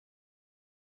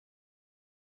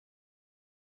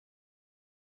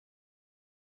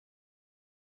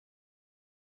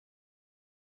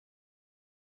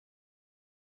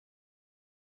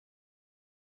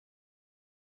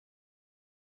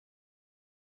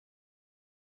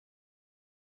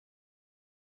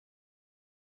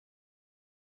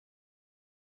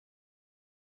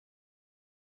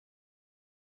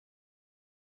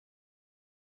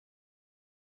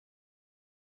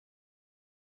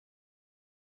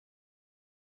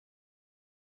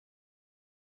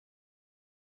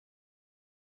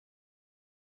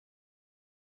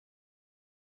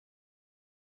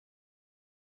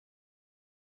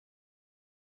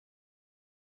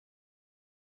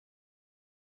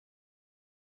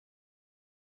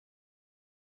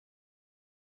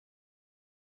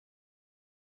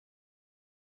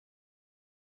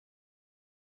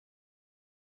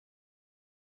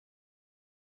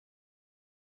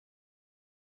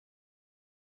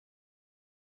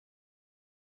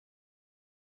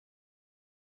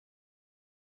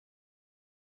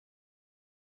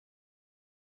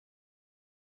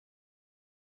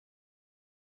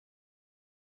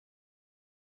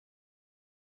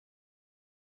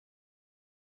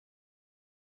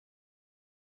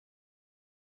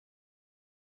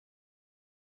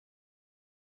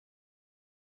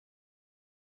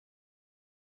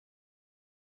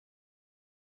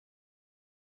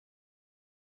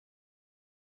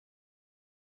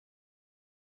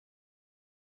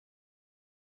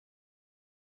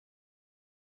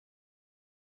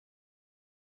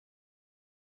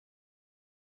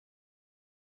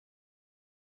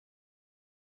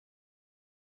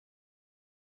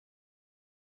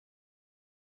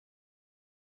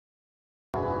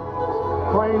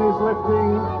Crane is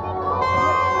lifting.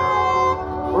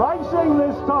 Racing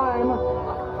this time.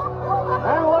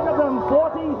 And look at them,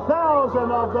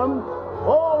 40,000 of them,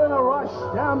 all in a rush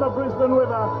down the Brisbane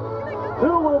River.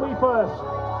 Who will be first?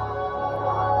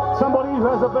 Somebody who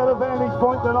has a better vantage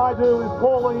point than I do is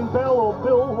Pauline Bell or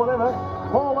Bill, whatever.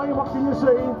 Pauline, what can you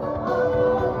see?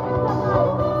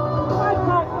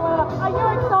 Spectacular. Are you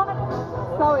excited?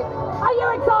 Sorry. Are you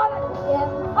excited? Yeah.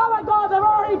 Oh my God, they've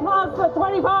already passed the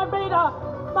 25-metre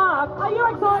mark. Are you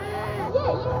excited?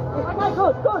 Yeah. Okay,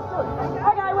 good.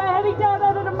 Okay, we're heading down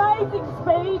at an amazing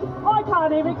speed. I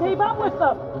can't even keep up with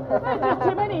them. There's just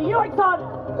too many. Are you excited?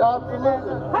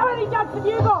 Absolutely. How many ducks have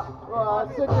you got?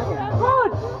 Six.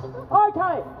 Good.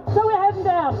 Okay, so we're heading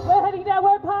down.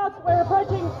 We're past, we're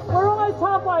approaching, we're almost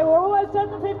halfway. We're almost at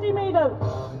the 50 metres.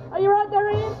 Are you right there,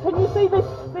 Ian? Can you see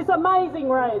this amazing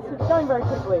race? It's going very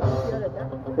quickly.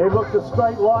 It looks a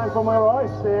straight line from where I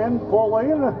stand,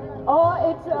 Pauline. Oh,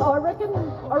 I reckon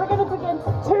it's against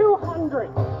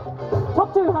 200.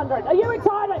 Top 200. Are you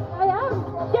excited? I am.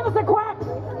 Give us a quack.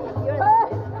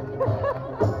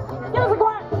 Give us a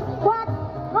quack. Quack.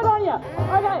 Good on you.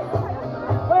 Okay.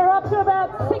 We're up to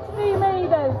about 60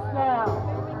 metres now.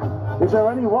 Is there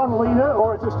only one leader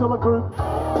or is it still a group?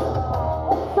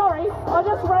 Sorry, I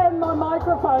just ran my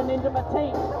microphone into my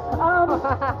teeth.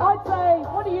 I'd say,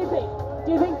 what do you think?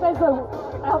 Do you think there's a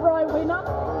outright winner?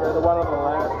 Yeah, the one on the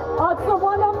left. Oh, it's the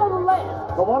one on the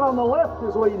left. The one on the left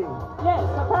is leading. Yes,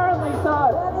 apparently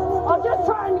so. I'm just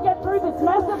trying to get through this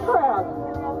massive crowd.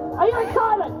 Are you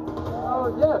excited?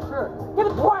 Oh, yeah, sure. Give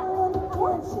it a quack.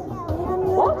 What?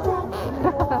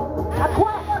 A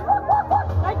quack.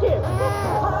 Thank you.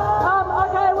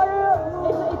 Okay,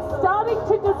 it's starting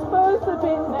to disperse a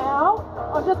bit now.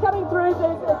 I'm just coming through.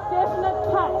 There's a definite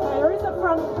pack. There is a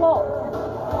front flock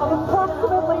of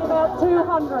approximately about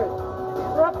 200.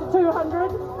 We're up to 200.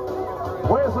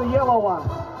 Where's the yellow one?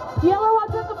 Yellow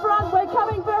one's at the front. We're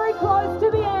coming very close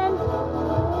to the end.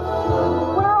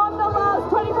 We're on the last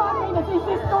 25 metres. Is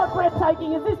this not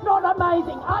breathtaking? Is this not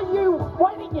amazing? Are you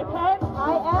wetting your pants?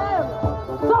 I am.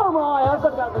 So am I. I've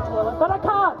got to go to the toilet, but I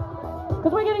can't.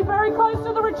 Because we're getting very close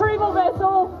to the retrieval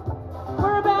vessel.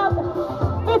 We're about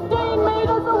 15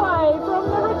 metres away from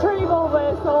the retrieval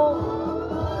vessel.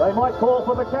 They might call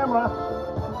for the camera.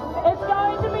 It's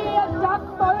going to be a duck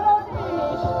photo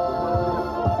finish.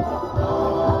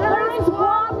 There is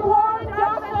one more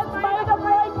duck that's made a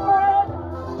break for it.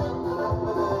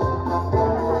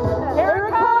 Here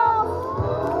it comes.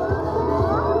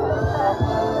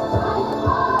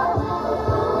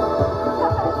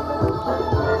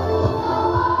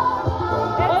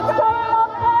 It's coming up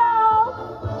now.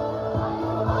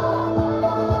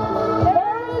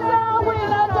 There is our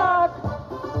winner duck.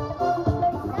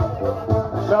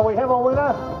 Shall we have a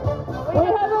winner?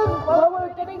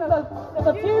 We're getting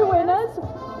the few winners.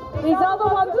 These other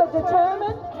ones are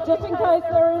determined, just in case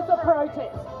there is a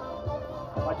protest.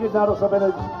 I did notice a bit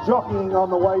of jockeying on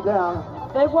the way down.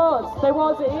 There was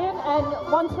Ian, and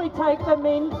once we take them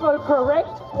in for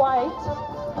correct weight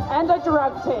and a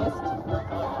drug test,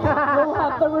 we'll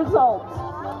have the results.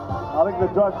 I think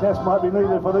the drug test might be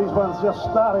needed for these ones just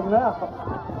starting now.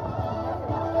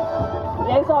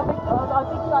 Yes, I think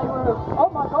they were. Oh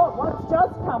my God, one's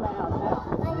just come out now.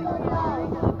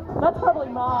 That's probably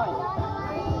mine.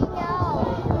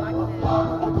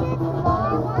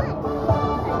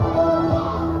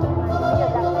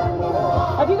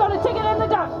 Have you got a ticket in the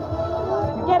duck?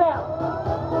 Get out.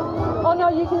 Oh no,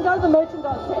 you can go to the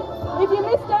merchandise tent. If you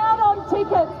missed out on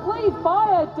tickets, please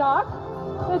buy a duck.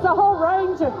 There's a whole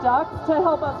range of ducks to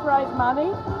help us raise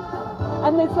money.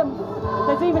 And there's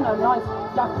even a nice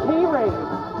duck key ring.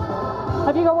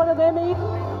 Have you got one of them, Eve?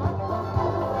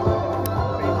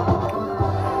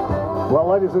 Well,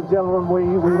 ladies and gentlemen, we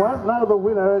won't know the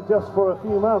winner just for a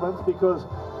few moments because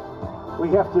we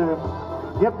have to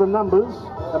get the numbers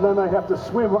and then they have to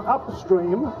swim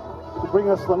upstream to bring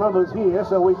us the numbers here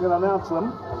so we can announce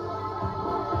them.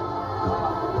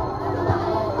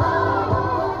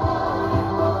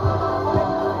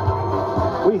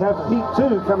 We have Heat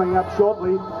 2 coming up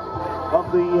shortly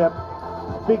of the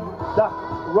Big Duck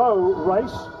Row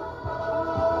race.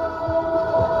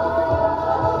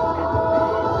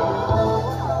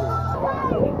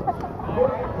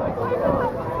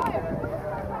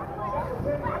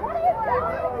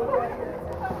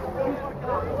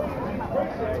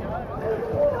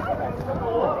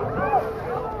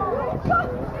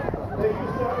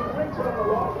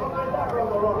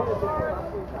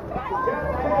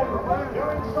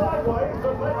 Going sideways,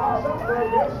 but making some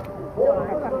progress.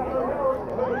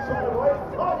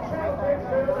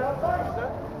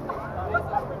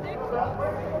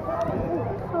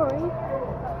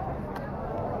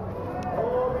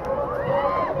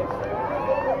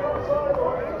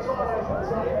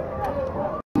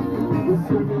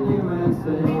 Surfing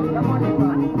USA.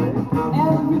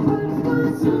 Everybody's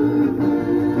going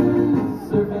surfing,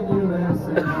 surfing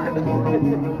USA.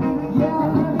 Yeah,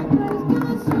 everybody's